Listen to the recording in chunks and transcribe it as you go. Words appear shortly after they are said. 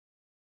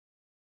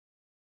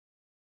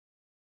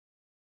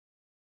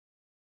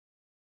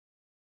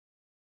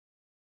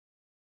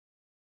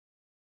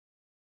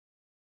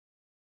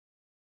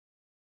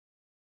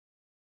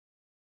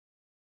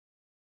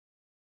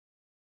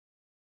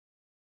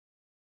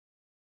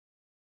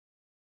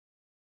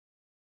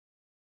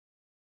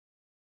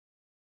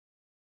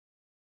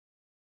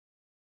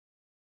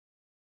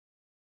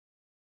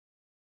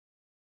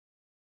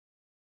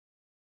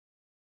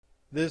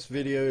This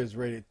video is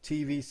rated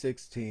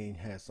TV-16,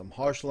 has some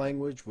harsh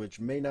language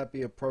which may not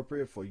be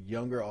appropriate for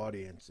younger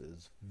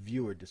audiences.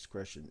 Viewer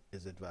discretion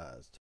is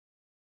advised.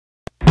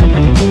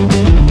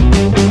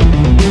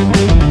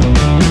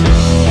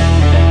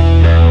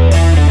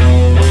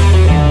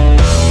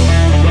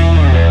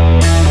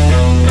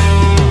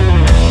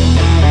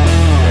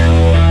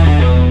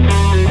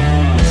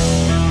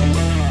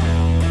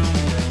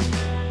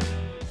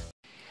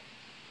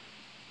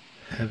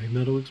 Heavy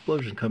metal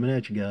explosion coming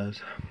at you guys.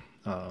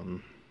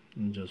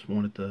 Just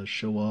wanted to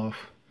show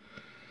off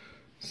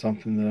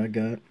something that I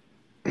got.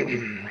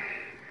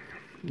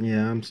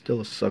 Yeah, I'm still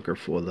a sucker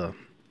for the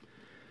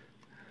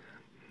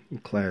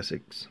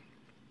classics.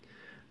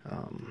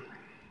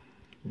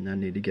 And I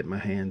need to get my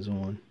hands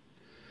on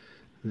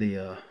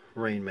the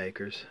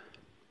Rainmakers.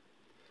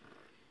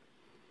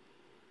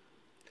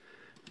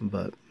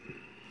 But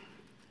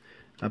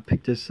I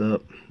picked this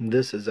up.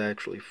 This is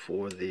actually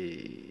for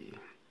the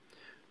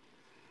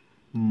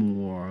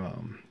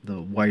the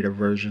whiter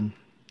version.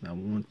 I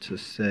want to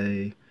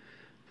say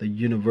the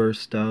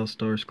Universe style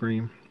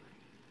Starscream,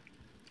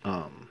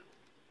 or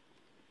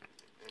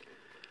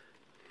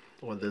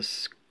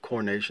this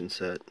Coronation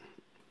set.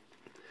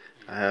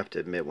 I have to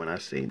admit, when I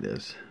seen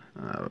this,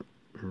 I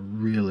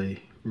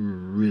really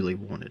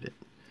wanted it.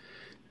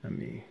 I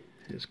mean,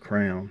 his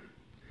crown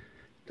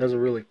doesn't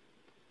really,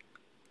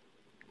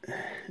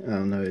 I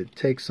don't know, it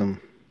takes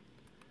some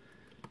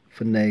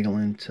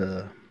finagling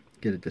to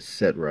get it to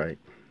set right,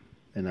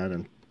 and I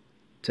done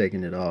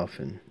taken it off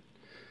and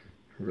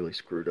really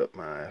screwed up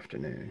my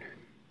afternoon.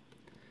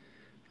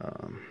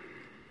 And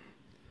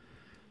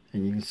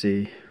you can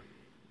see,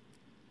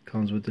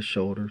 comes with the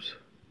shoulder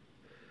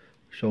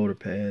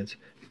pads,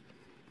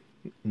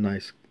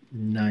 nice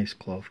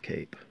cloth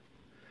cape.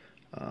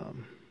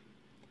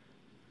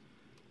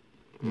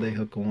 They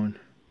hook on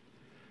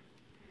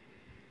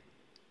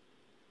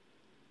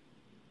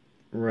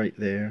right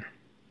there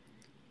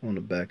on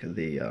the back of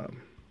the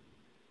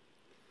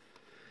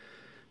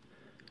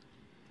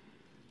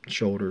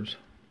shoulders.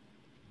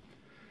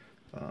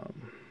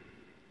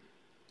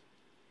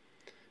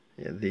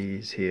 Yeah,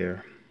 these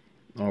here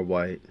are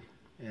white,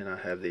 and I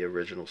have the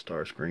original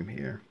Starscream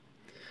here.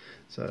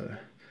 So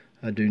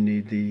I do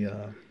need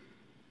the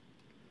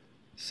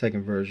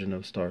second version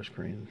of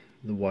Starscream,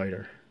 the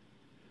whiter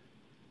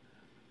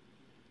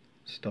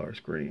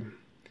Starscream,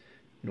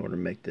 in order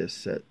to make this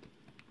set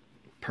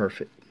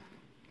perfect.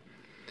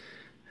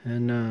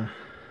 And I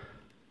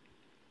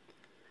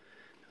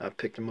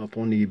picked them up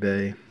on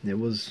eBay. It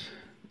was,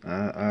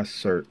 I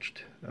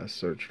searched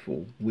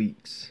for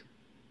weeks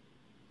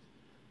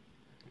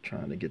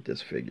trying to get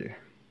this figure.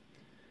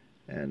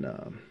 And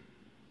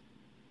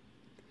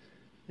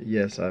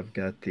yes, I've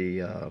got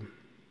the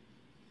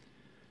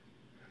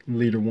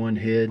Leader 1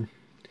 head,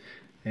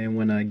 and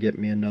when I get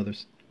me another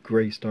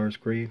gray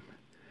Starscream,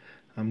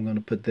 I'm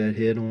gonna put that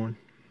head on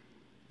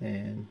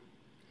and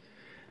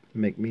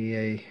make me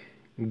a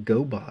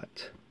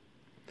GoBot.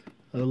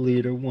 A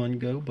Leader 1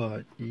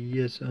 GoBot.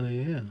 Yes, I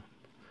am.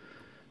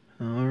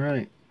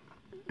 Alright.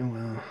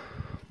 Well,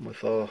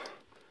 with all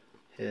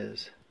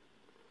his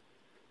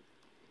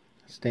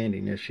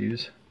standing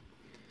issues,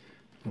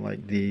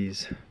 like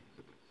these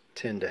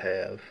tend to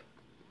have,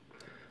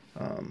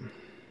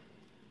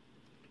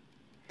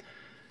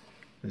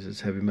 this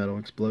is Heavy Metal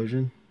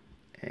Explosion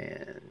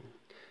and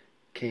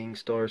King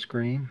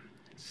Starscream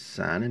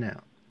signing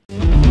out.